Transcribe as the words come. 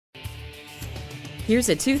Here's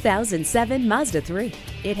a 2007 Mazda 3.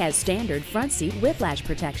 It has standard front seat whiplash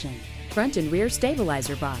protection, front and rear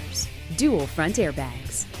stabilizer bars, dual front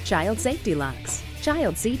airbags, child safety locks,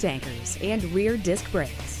 child seat anchors, and rear disc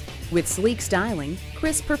brakes. With sleek styling,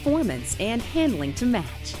 crisp performance, and handling to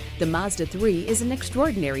match, the Mazda 3 is an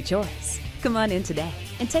extraordinary choice. Come on in today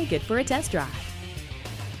and take it for a test drive.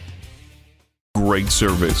 Great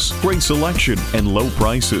service, great selection, and low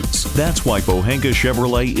prices. That's why Pohanka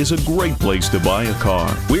Chevrolet is a great place to buy a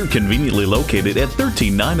car. We're conveniently located at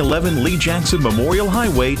 13911 Lee Jackson Memorial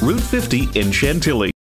Highway, Route 50 in Chantilly.